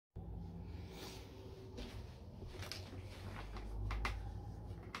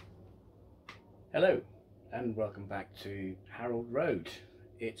Hello and welcome back to Harold Road.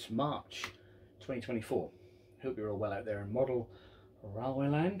 It's March 2024. Hope you're all well out there in model railway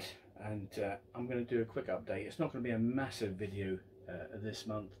land, and I'm going to do a quick update. It's not going to be a massive video this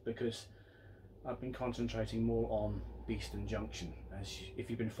month because I've been concentrating more on Beeston Junction. If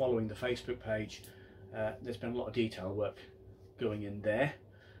you've been following the Facebook page, there's been a lot of detail work going in there.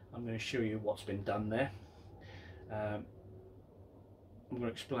 I'm going to show you what's been done there. I'm going to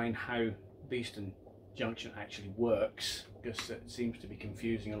explain how Beeston Junction actually works, because it seems to be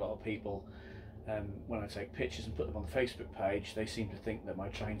confusing a lot of people. When I take pictures and put them on the Facebook page, they seem to think that my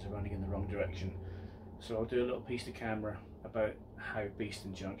trains are running in the wrong direction. So I'll do a little piece to camera about how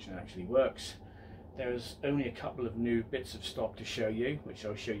Beeston Junction actually works. There's only a couple of new bits of stock to show you, which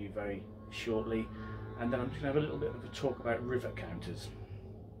I'll show you very shortly, and then I'm just going to have a little bit of a talk about rivet counters.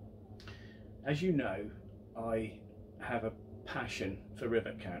 As you know, I have a passion for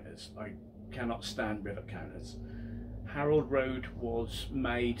rivet counters. I cannot stand rivet counters. Harold Road was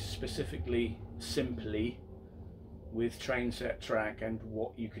made specifically, simply, with train set track and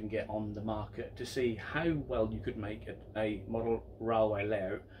what you can get on the market to see how well you could make a model railway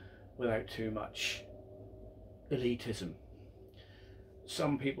layout without too much elitism.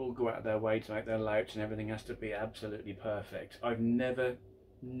 Some people go out of their way to make their layouts and everything has to be absolutely perfect. I've never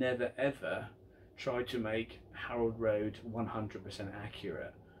ever tried to make Harold Road 100%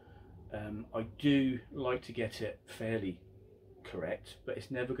 accurate. I do like to get it fairly correct, but it's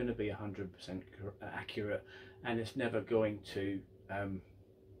never going to be 100% accurate, and it's never going to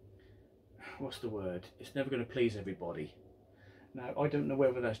what's the word, it's never going to please everybody. Now, I don't know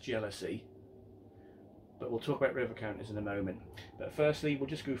whether that's jealousy, but we'll talk about rivet counters in a moment. But firstly, we'll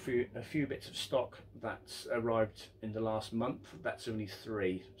just go through a few bits of stock that's arrived in the last month. That's only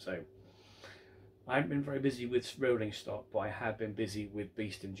 3, so I haven't been very busy with rolling stock, but I have been busy with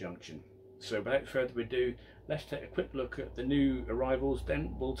Beeston Junction. So without further ado, let's take a quick look at the new arrivals,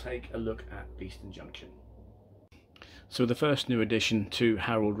 then we'll take a look at Beeston Junction. So the first new addition to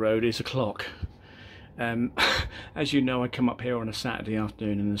Harold Road is a clock. As you know, I come up here on a Saturday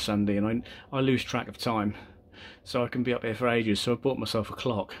afternoon and a Sunday, and I lose track of time, so I can be up here for ages. So I bought myself a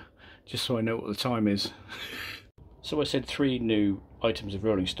clock just so I know what the time is. So I said 3 new items of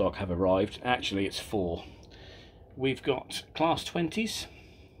rolling stock have arrived. Actually, it's 4. We've got Class 20s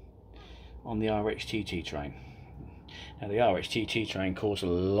on the RHTT train. Now, the RHTT train caused a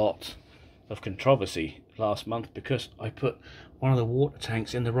lot of controversy last month because I put one of the water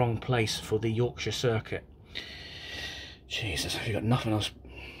tanks in the wrong place for the Yorkshire circuit. Jesus, I've got nothing else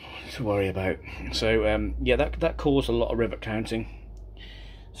to worry about. So yeah, that caused a lot of rivet counting.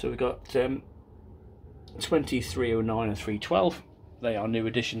 So we've got 2309 and 312. They are new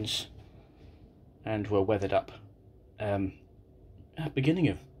additions and were weathered up at beginning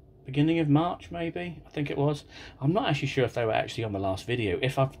of March, maybe, I think it was. I'm not actually sure if they were actually on the last video.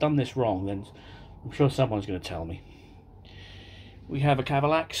 If I've done this wrong, then I'm sure someone's going to tell me. We have a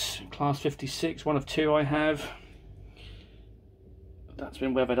Cavalax, Class 56, one of 2 I have. That's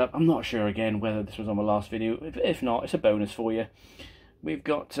been weathered up. I'm not sure again whether this was on the last video. If not, it's a bonus for you. We've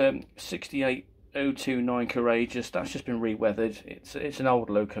got 68029 Courageous. That's just been re-weathered. It's an old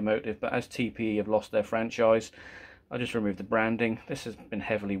locomotive, but as TPE have lost their franchise, I just removed the branding. This has been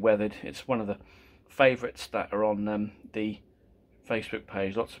heavily weathered. It's one of the favourites that are on the Facebook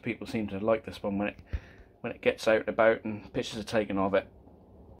page. Lots of people seem to like this one when it gets out and about and pictures are taken of it.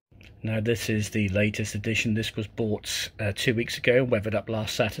 Now, this is the latest edition. This was bought 2 weeks ago, weathered up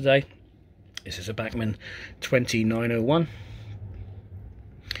last Saturday. This is a Bachmann 20901.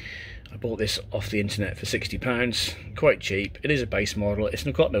 I bought this off the internet for £60, quite cheap. It is a base model. It's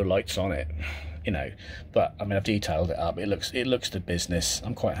got no lights on it, you know, but I mean, I've detailed it up. It looks to business.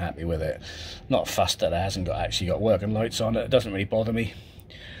 I'm quite happy with it. Not fussed that it hasn't actually got working lights on it. It doesn't really bother me.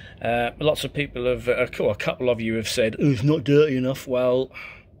 Lots of people have, a couple of you have said, oh, it's not dirty enough. Well,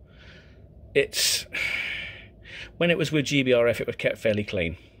 it's, when it was with GBRF, it was kept fairly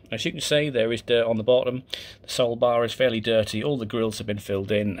clean. As you can see, there is dirt on the bottom. The sole bar is fairly dirty. All the grills have been filled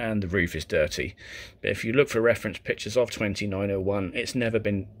in and the roof is dirty. But if you look for reference pictures of 2901, it's never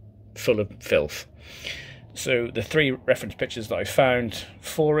been full of filth. So the 3 reference pictures that I found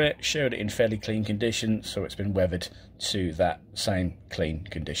for it showed it in fairly clean condition, so it's been weathered to that same clean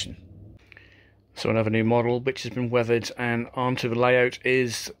condition. So another new model which has been weathered and onto the layout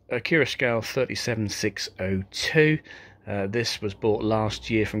is a Cura Scale 37602. This was bought last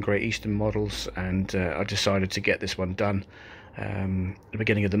year from Great Eastern Models, and I decided to get this one done at the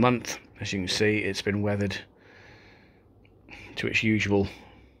beginning of the month. As you can see, it's been weathered to its usual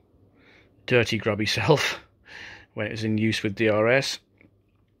dirty grubby self when it was in use with DRS.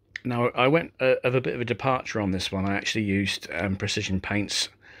 Now I went of a bit of a departure on this one. I actually used Precision Paints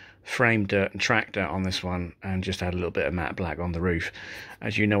frame dirt and track dirt on this one, and just add a little bit of matte black on the roof.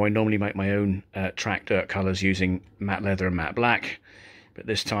 As you know, I normally make my own track dirt colours using matte leather and matte black, but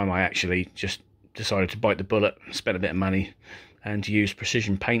this time I actually just decided to bite the bullet, spend a bit of money, and use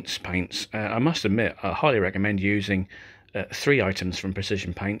Precision Paints. I must admit, I highly recommend using 3 items from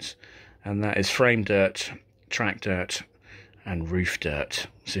Precision Paints, and that is frame dirt, track dirt, and roof dirt.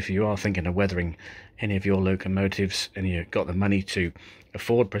 So if you are thinking of weathering any of your locomotives and you've got the money to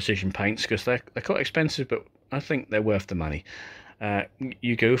afford Precision Paints, because they're quite expensive, but I think they're worth the money,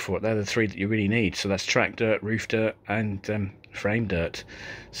 you go for it. They're the 3 that you really need. So that's track dirt, roof dirt, and frame dirt.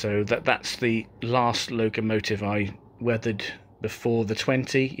 So that's the last locomotive I weathered before the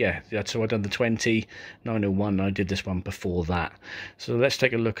 20. Yeah, so I've done the 20, 901, and I did this one before that. So let's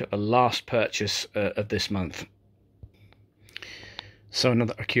take a look at the last purchase of this month. So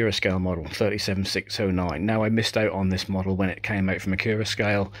another Acura scale model, 37609. Now I missed out on this model when it came out from Acura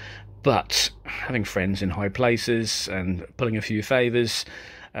scale, but having friends in high places and pulling a few favours,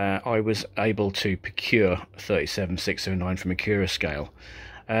 I was able to procure 37609 from Acura scale.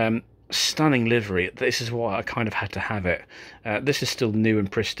 Stunning livery. This is why I kind of had to have it. This is still new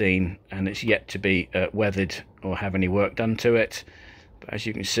and pristine, and it's yet to be weathered or have any work done to it. But as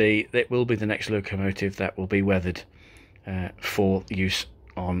you can see, it will be the next locomotive that will be weathered for use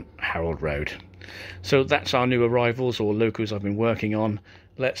on Harold Road. So that's our new arrivals or locos I've been working on.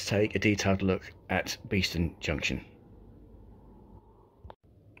 Let's take a detailed look at Beeston Junction.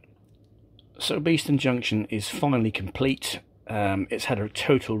 So Beeston Junction is finally complete. It's had a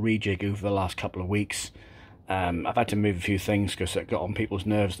total rejig over the last couple of weeks. I've had to move a few things because it got on people's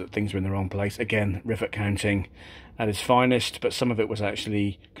nerves that things were in the wrong place. Again, Rivet counting at its finest, but some of it was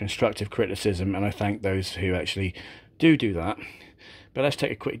actually constructive criticism, and I thank those who actually do that. But let's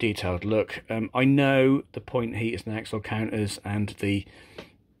take a quick detailed look. I know the point heaters and axle counters and the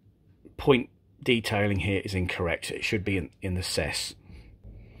point detailing here is incorrect. It should be in the cess.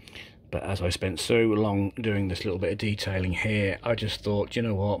 But as I spent so long doing this little bit of detailing here, I just thought, you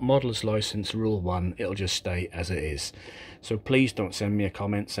know what, modeller's license rule 1, it'll just stay as it is. So please don't send me a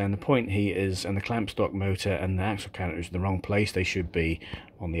comment saying the point heaters and the clamp stock motor and the axle counters in the wrong place. They should be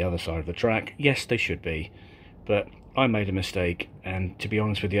on the other side of the track. Yes, they should be, but I made a mistake, and to be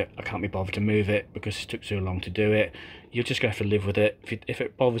honest with you, I can't be bothered to move it because it took so long to do it. You're just going to have to live with it. If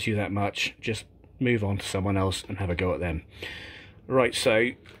it bothers you that much, just move on to someone else and have a go at them. Right,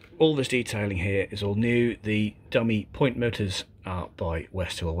 so all this detailing here is all new. The dummy point motors are by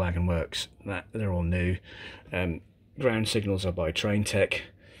Westhill Wagon Works. They're all new. Ground signals are by Train Tech.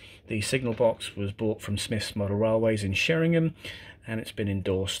 The signal box was bought from Smith's Model Railways in Sheringham, and it's been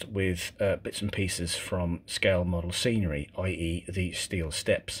endorsed with bits and pieces from Scale Model Scenery, i.e. the steel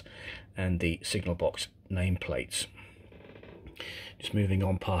steps and the signal box nameplates. Just moving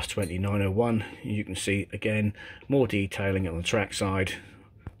on past 20901, you can see again more detailing on the track side.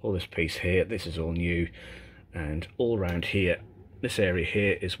 All this piece here, this is all new, and all around here, this area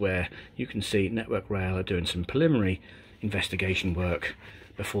here is where you can see Network Rail are doing some preliminary investigation work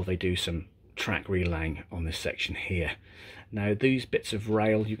before they do some track relaying on this section here. Now these bits of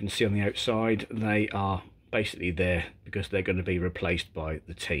rail you can see on the outside, they are basically there because they're going to be replaced by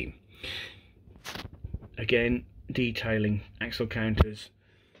the team. Again, detailing axle counters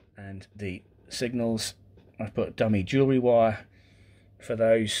and the signals. I've put dummy jewellery wire for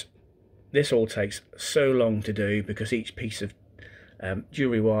those. This all takes so long to do because each piece of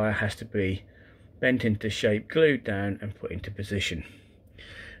jewellery wire has to be bent into shape, glued down and put into position.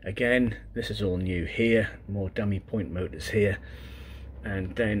 Again, this is all new here, more dummy point motors here,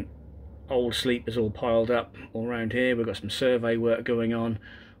 and then old sleepers all piled up all around here. We've got some survey work going on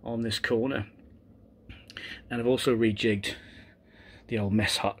this corner, and I've also rejigged the old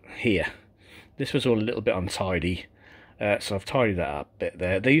mess hut here. This was all a little bit untidy, so I've tidied that up a bit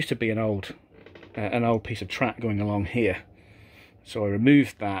there. There used to be an old piece of track going along here, so I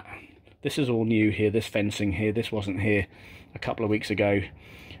removed that. This is all new here, this fencing here, this wasn't here a couple of weeks ago.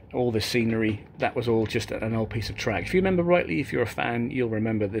 All this scenery, that was all just an old piece of track. If you remember rightly, if you're a fan, you'll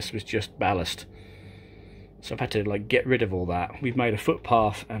remember this was just ballast. So I've had to get rid of all that. We've made a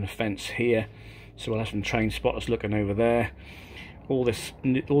footpath and a fence here, so we'll have some train spotters looking over there. All this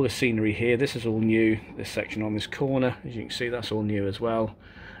scenery here, this is all new. This section on this corner, as you can see, that's all new as well.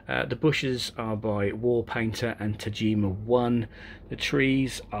 The bushes are by War Painter and Tajima 1. The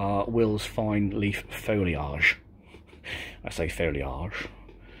trees are Will's Fine Leaf Foliage. I say foliage.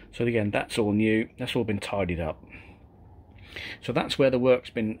 So again, that's all new. That's all been tidied up. So that's where the work's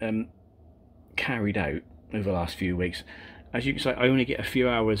been carried out over the last few weeks. as you can see, I only get a few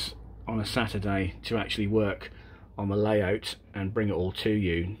hours on a Saturday to actually work on the layout and bring it all to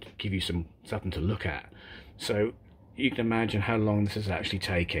you, to give you something to look at. So you can imagine how long this is actually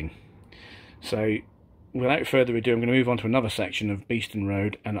taking. So without further ado, I'm going to move on to another section of Beeston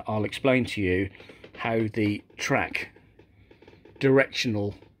Road, and I'll explain to you how the track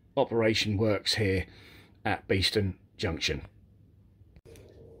directional operation works here at Beeston Junction.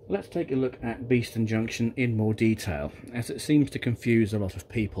 Let's take a look at Beeston Junction in more detail, as it seems to confuse a lot of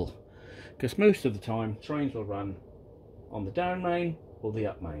people, because most of the time trains will run on the down main or the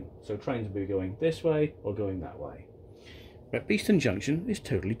up main, so trains will be going this way or going that way. But Beeston Junction is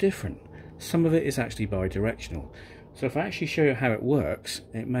totally different. Some of it is actually bi-directional. So if I actually show you how it works,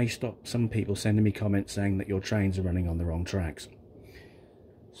 it may stop some people sending me comments saying that your trains are running on the wrong tracks.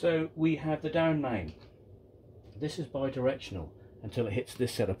 So we have the down main. This is bi-directional until it hits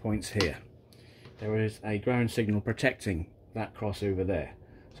this set of points here. There is a ground signal protecting that crossover there,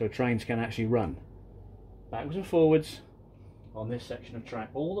 so trains can actually run backwards and forwards on this section of track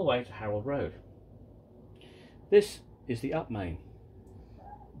all the way to Harold Road. This is the up main.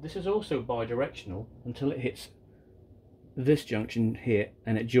 This is also bi-directional until it hits this junction here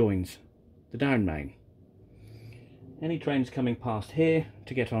and it joins the down main. Any trains coming past here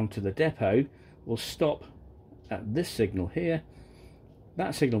to get onto the depot will stop at this signal here.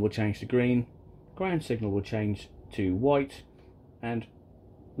 That signal will change to green, ground signal will change to white, and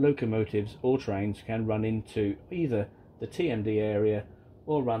locomotives or trains can run into either the TMD area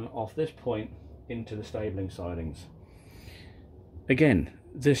or run off this point into the stabling sidings. Again,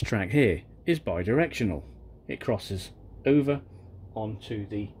 this track here is bi-directional. It crosses over onto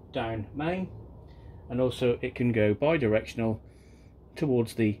the down main, and also it can go bi-directional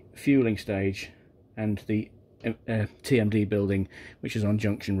towards the fueling stage and the TMD building, which is on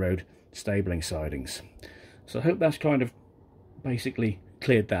Junction Road stabling sidings. So I hope that's kind of basically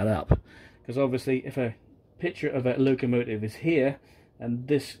cleared that up, because obviously if a picture of a locomotive is here and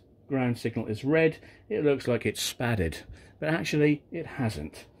this ground signal is red, it looks like it's spadded, but actually it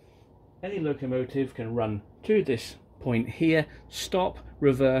hasn't. Any locomotive can run to this point here, stop,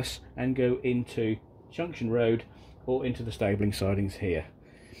 reverse, and go into Junction Road or into the stabling sidings here.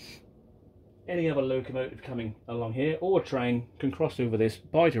 Any other locomotive coming along here or a train can cross over this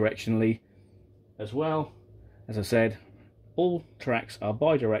bi-directionally as well. As I said, all tracks are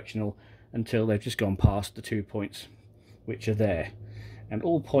bi-directional until they've just gone past the 2 points which are there, and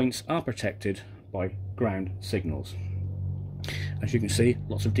all points are protected by ground signals. As you can see,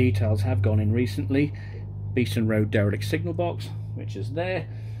 lots of details have gone in recently. Beeston Road derelict signal box, which is there.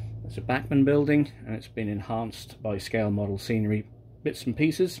 That's a Backman building, and it's been enhanced by scale model scenery bits and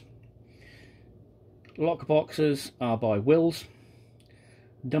pieces. Lock boxes are by Wills.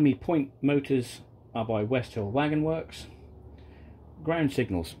 Dummy point motors are by West Hill Wagon Works. Ground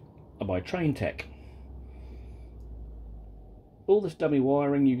signals are by Train Tech. All this dummy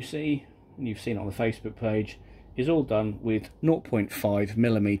wiring you see, and you've seen it on the Facebook page, is all done with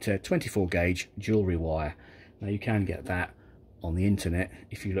 0.5mm 24 gauge jewellery wire. Now you can get that on the internet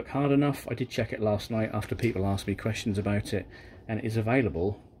if you look hard enough. I did check it last night after people asked me questions about it, and it is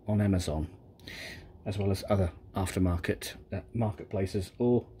available on Amazon, as well as other aftermarket marketplaces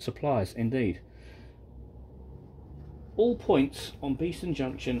or suppliers indeed. All points on Beeston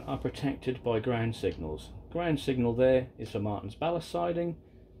Junction are protected by ground signals. Ground signal there is for Martin's ballast siding.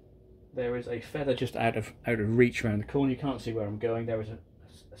 There is a feather just out of reach around the corner. You can't see where I'm going. There is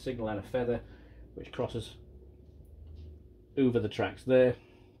a signal and a feather which crosses over the tracks there.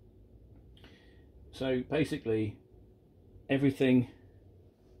 So basically everything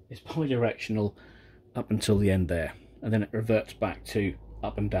is bi-directional up until the end there, and then it reverts back to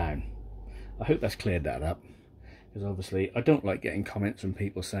up and down. I hope that's cleared that up, because obviously I don't like getting comments from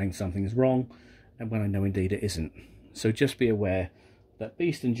people saying something's wrong and when I know indeed it isn't. So just be aware that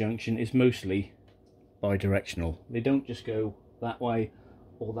Beeston Junction is mostly bi-directional. They don't just go that way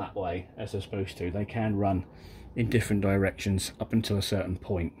or that way as they're supposed to. They can run in different directions up until a certain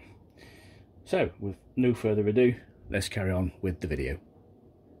point. So with no further ado, let's carry on with the video.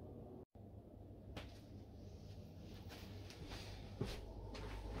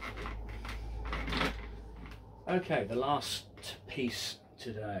 Okay, the last piece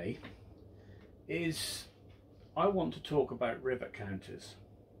today is I want to talk about rivet counters.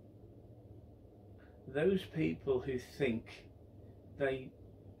 Those people who think they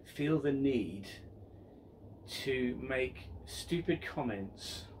feel the need to make stupid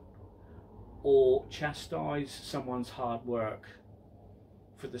comments or chastise someone's hard work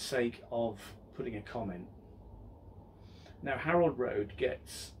for the sake of putting a comment. Now, Harold Road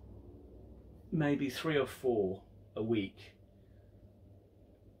gets maybe 3 or 4 a week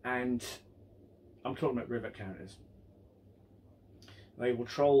and I'm talking about Rivet counters. They will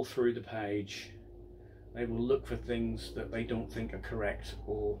troll through the page, they will look for things that they don't think are correct,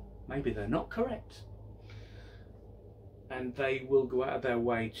 or maybe they're not correct, and they will go out of their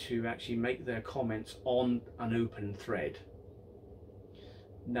way to actually make their comments on an open thread.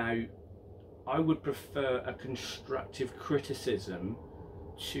 Now, I would prefer a constructive criticism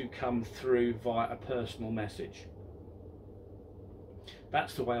to come through via a personal message.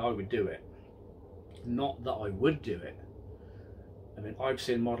 That's the way I would do it. Not that I would do it. I mean, I've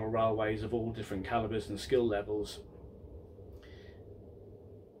seen model railways of all different calibers and skill levels,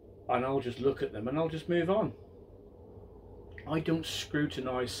 and I'll just look at them and I'll just move on. I don't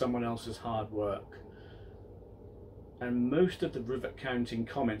scrutinise someone else's hard work. And most of the rivet counting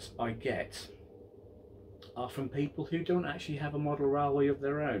comments I get are from people who don't actually have a model railway of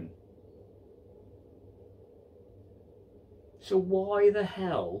their own. So why the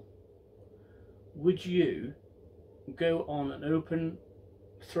hell would you go on an open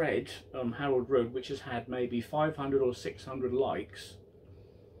thread on Harold Road, which has had maybe 500 or 600 likes,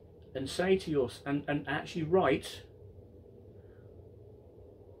 and say to yours and actually write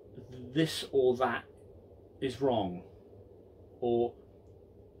this or that is wrong, or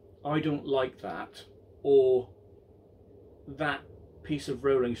I don't like that, or that piece of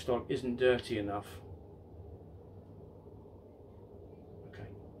rolling stock isn't dirty enough. Okay.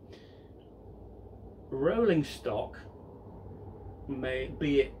 Rolling stock, may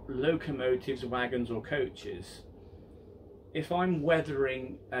be it locomotives, wagons or coaches, if I'm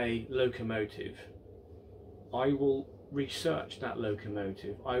weathering a locomotive, I will research that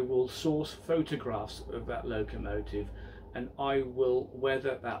locomotive, I will source photographs of that locomotive, and I will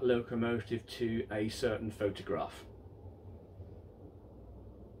weather that locomotive to a certain photograph.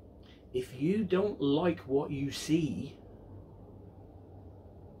 If you don't like what you see,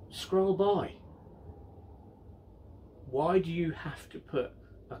 scroll by. Why do you have to put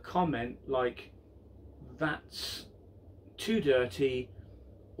a comment like that's too dirty,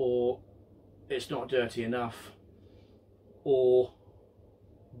 or it's not dirty enough, or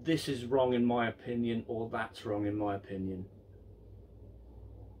this is wrong in my opinion, or that's wrong in my opinion?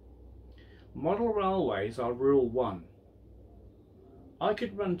 Model railways are rule 1. I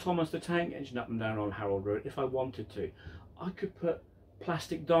could run Thomas the Tank Engine up and down on Harold Road if I wanted to. I could put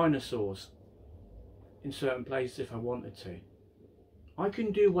plastic dinosaurs in certain places if I wanted to. I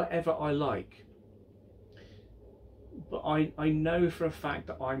can do whatever I like. But I know for a fact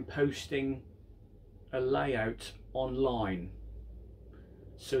that I'm posting a layout online,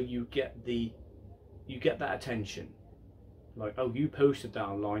 so you get that attention, like, oh, you posted that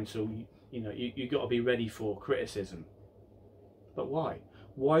online, so you got to be ready for criticism. But why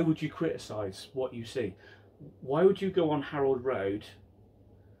would you criticize what you see? Why would you go on Harold Road,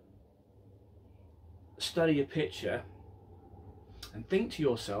 study a picture and think to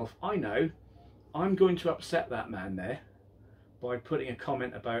yourself, I know I'm going to upset that man there by putting a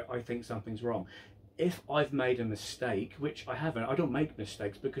comment about I think something's wrong? If I've made a mistake, which I haven't, I don't make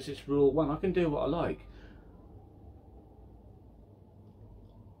mistakes because it's rule 1, I can do what I like.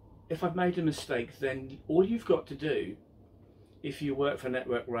 If I've made a mistake, then all you've got to do, if you work for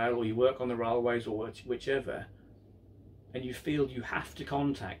Network Rail or you work on the railways or whichever, and you feel you have to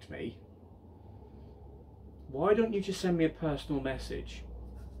contact me, why don't you just send me a personal message?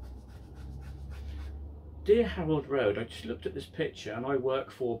 Dear Harold Road, I just looked at this picture and I work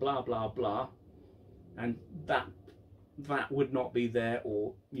for blah blah blah, and that would not be there,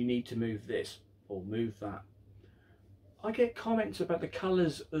 or you need to move this or move that. I get comments about the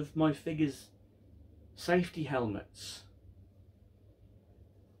colours of my figures' safety helmets.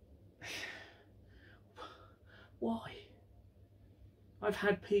 Why? I've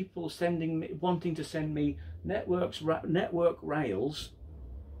had people wanting to send me Network Rail's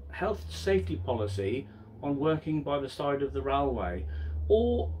health safety policy on working by the side of the railway.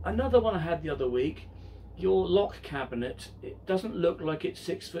 Or another one I had the other week, your lock cabinet, it doesn't look like it's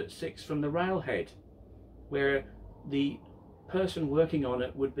 6'6" from the railhead, where the person working on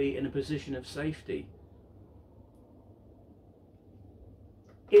it would be in a position of safety.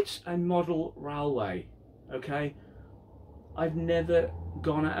 It's a model railway, okay? I've never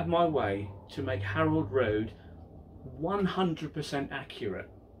gone out of my way to make Harold Road 100% accurate.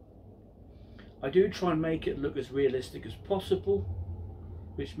 I do try and make it look as realistic as possible,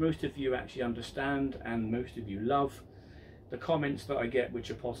 which most of you actually understand and most of you love. The comments that I get which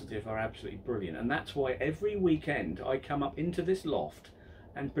are positive are absolutely brilliant, and that's why every weekend I come up into this loft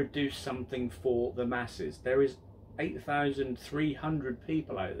and produce something for the masses. There is 8,300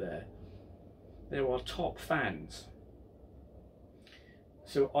 people out there. There are top fans.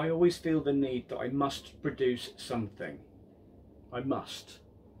 So I always feel the need that I must produce something. I must.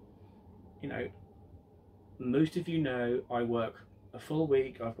 You know, most of you know I work a full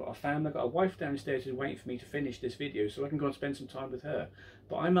week. I've got a family, I've got a wife downstairs who's waiting for me to finish this video so I can go and spend some time with her.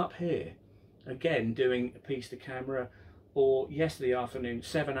 But I'm up here, again, doing a piece to camera, or yesterday afternoon,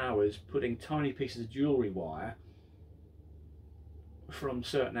 7 hours, putting tiny pieces of jewellery wire from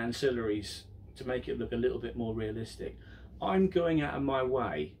certain ancillaries to make it look a little bit more realistic. I'm going out of my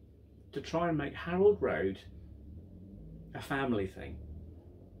way to try and make Harold Road a family thing.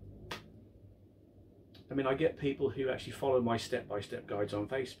 I mean, I get people who actually follow my step-by-step guides on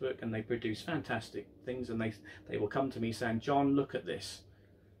Facebook, and they produce fantastic things, and they will come to me saying, John, look at this.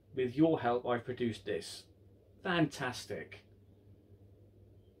 With your help, I've produced this. Fantastic.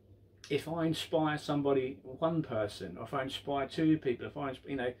 If I inspire somebody, one person, or if I inspire 2 people, if I,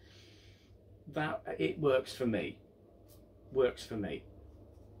 you know, that it works for me. Works for me.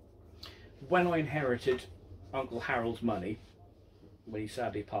 When I inherited Uncle Harold's money, when he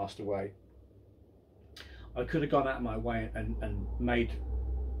sadly passed away, I could have gone out of my way and made,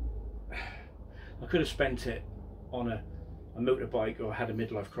 I could have spent it on a motorbike or had a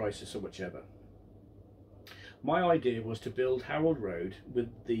midlife crisis or whichever. My idea was to build Harold Road with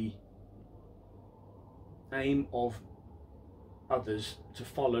the aim of others to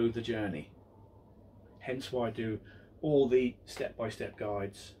follow the journey. Hence why I do all the step-by-step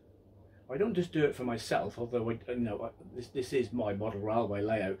guides. I don't just do it for myself, although this is my model railway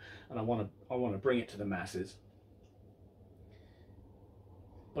layout, and I want to bring it to the masses.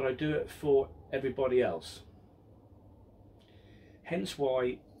 But I do it for everybody else. Hence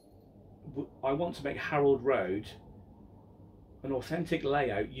why I want to make Harold Road an authentic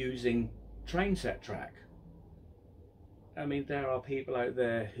layout using train set track. I mean, there are people out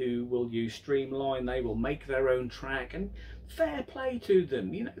there who will use Streamline, they will make their own track, and fair play to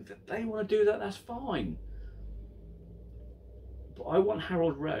them. You know, they want to do that, that's fine. But I want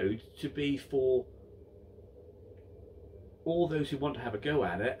Harold Road to be for all those who want to have a go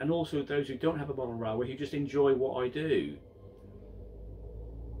at it, and also those who don't have a model railway, who just enjoy what I do.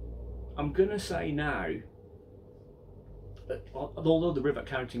 I'm going to say now, that although the Rivet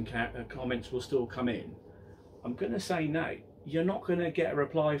counting comments will still come in, I'm going to say now, you're not going to get a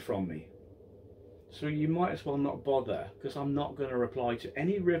reply from me. So you might as well not bother, because I'm not going to reply to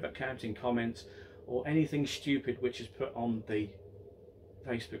any Rivet counting comments or anything stupid which is put on the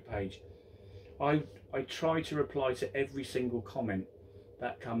Facebook page. I try to reply to every single comment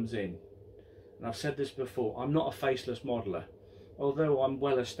that comes in. And I've said this before, I'm not a faceless modeller. Although I'm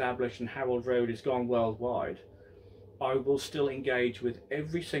well established and Harold Road has gone worldwide, I will still engage with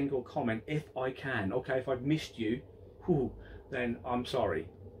every single comment if I can. Okay, if I've missed you, then I'm sorry.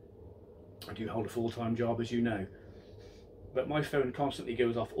 I do hold a full-time job, as you know. But my phone constantly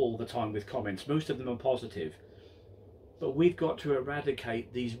goes off all the time with comments. Most of them are positive. But we've got to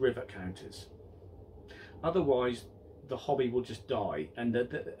eradicate these Rivet counters. Otherwise, the hobby will just die, and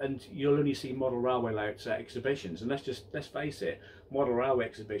you'll only see model railway layouts at exhibitions. And let's face it, model railway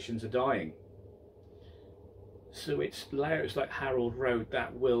exhibitions are dying. So it's layouts like Harold Road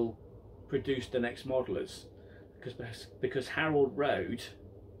that will produce the next modelers, because Harold Road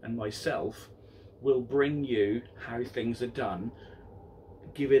and myself will bring you how things are done.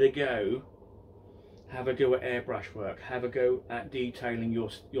 Give it a go. Have a go at airbrush work. Have a go at detailing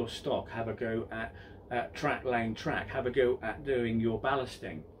your stock. Have a go at track laying track. Have a go at doing your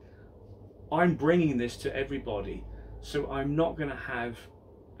ballasting. I'm bringing this to everybody, so I'm not going to have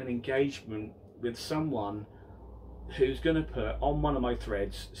an engagement with someone who's going to put on one of my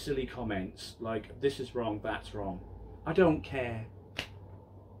threads silly comments like, this is wrong, that's wrong. I don't care.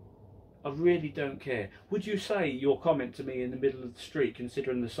 I really don't care. Would you say your comment to me in the middle of the street,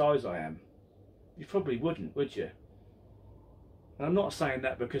 considering the size I am? You probably wouldn't, would you? And I'm not saying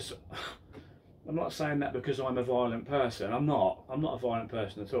that because I'm a violent person. I'm not a violent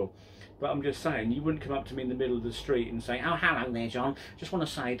person at all. But I'm just saying, you wouldn't come up to me in the middle of the street and say, "Oh, hello there, John. Just want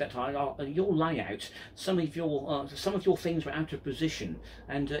to say that your layout, some of your things were out of position,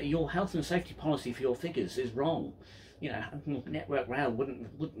 and your health and safety policy for your figures is wrong. You know, Network Rail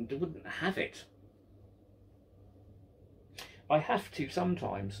wouldn't have it." I have to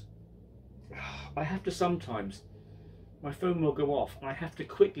sometimes. My phone will go off, and I have to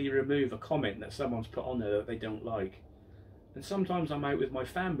quickly remove a comment that someone's put on there that they don't like. And sometimes I'm out with my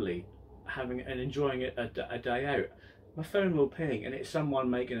family, having and enjoying a day out. My phone will ping, and it's someone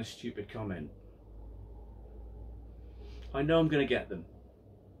making a stupid comment. I know I'm going to get them.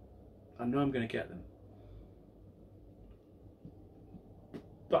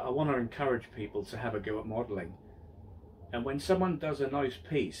 But I want to encourage people to have a go at modelling. And when someone does a nice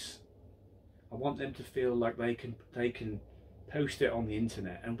piece, I want them to feel like they can post it on the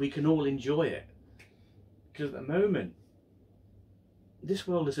internet and we can all enjoy it. Because at the moment, this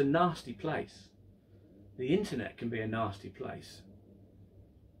world is a nasty place. The internet can be a nasty place.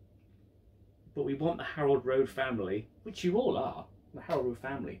 But we want the Harold Road family, which you all are, the Harold Road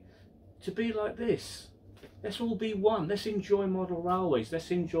family, to be like this. Let's all be one. Let's enjoy model railways.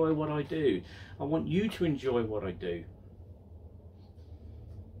 Let's enjoy what I do. I want you to enjoy what I do.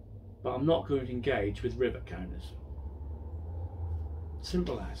 But I'm not going to engage with rivet counters.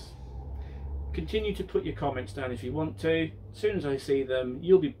 Simple as. Continue to put your comments down if you want to. As soon as I see them,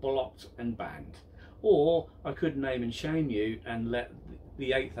 you'll be blocked and banned. Or I could name and shame you and let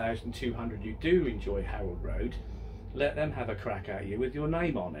the 8,200 who do enjoy Harold Road, let them have a crack at you with your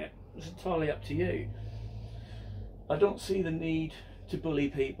name on it. It's entirely up to you. I don't see the need to bully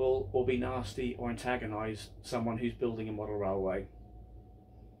people or be nasty or antagonise someone who's building a model railway.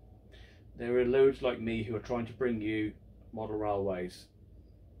 There are loads like me who are trying to bring you model railways.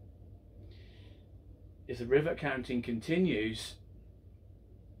 If the rivet counting continues,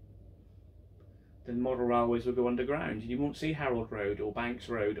 then model railways will go underground. You won't see Harold Road or Banks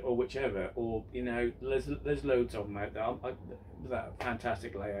Road or whichever, or you know, there's loads of them out there that are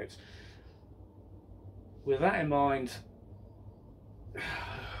fantastic layouts. With that in mind,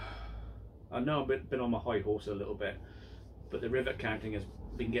 I know I've been on my high horse a little bit, but the rivet counting has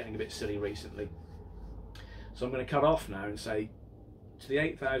been getting a bit silly recently. So I'm going to cut off now and say to the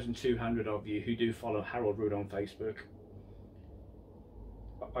 8,200 of you who do follow Harold Road on Facebook,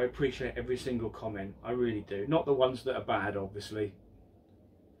 I appreciate every single comment. I really do. Not the ones that are bad, obviously,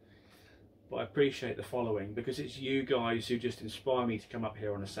 but I appreciate the following, because it's you guys who just inspire me to come up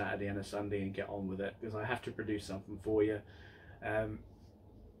here on a Saturday and a Sunday and get on with it, because I have to produce something for you.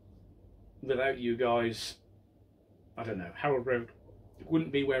 Without you guys, I don't know, Harold Road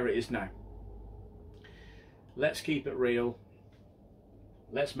wouldn't be where it is now. Let's keep it real.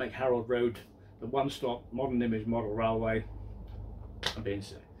 Let's make Harold Road the one-stop modern image model railway. I'm being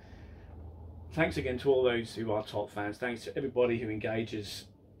silly. Thanks again to all those who are top fans. Thanks to everybody who engages.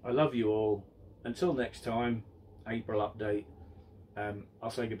 I love you all. Until next time, April update. I'll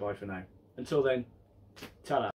say goodbye for now. Until then, ta-ra.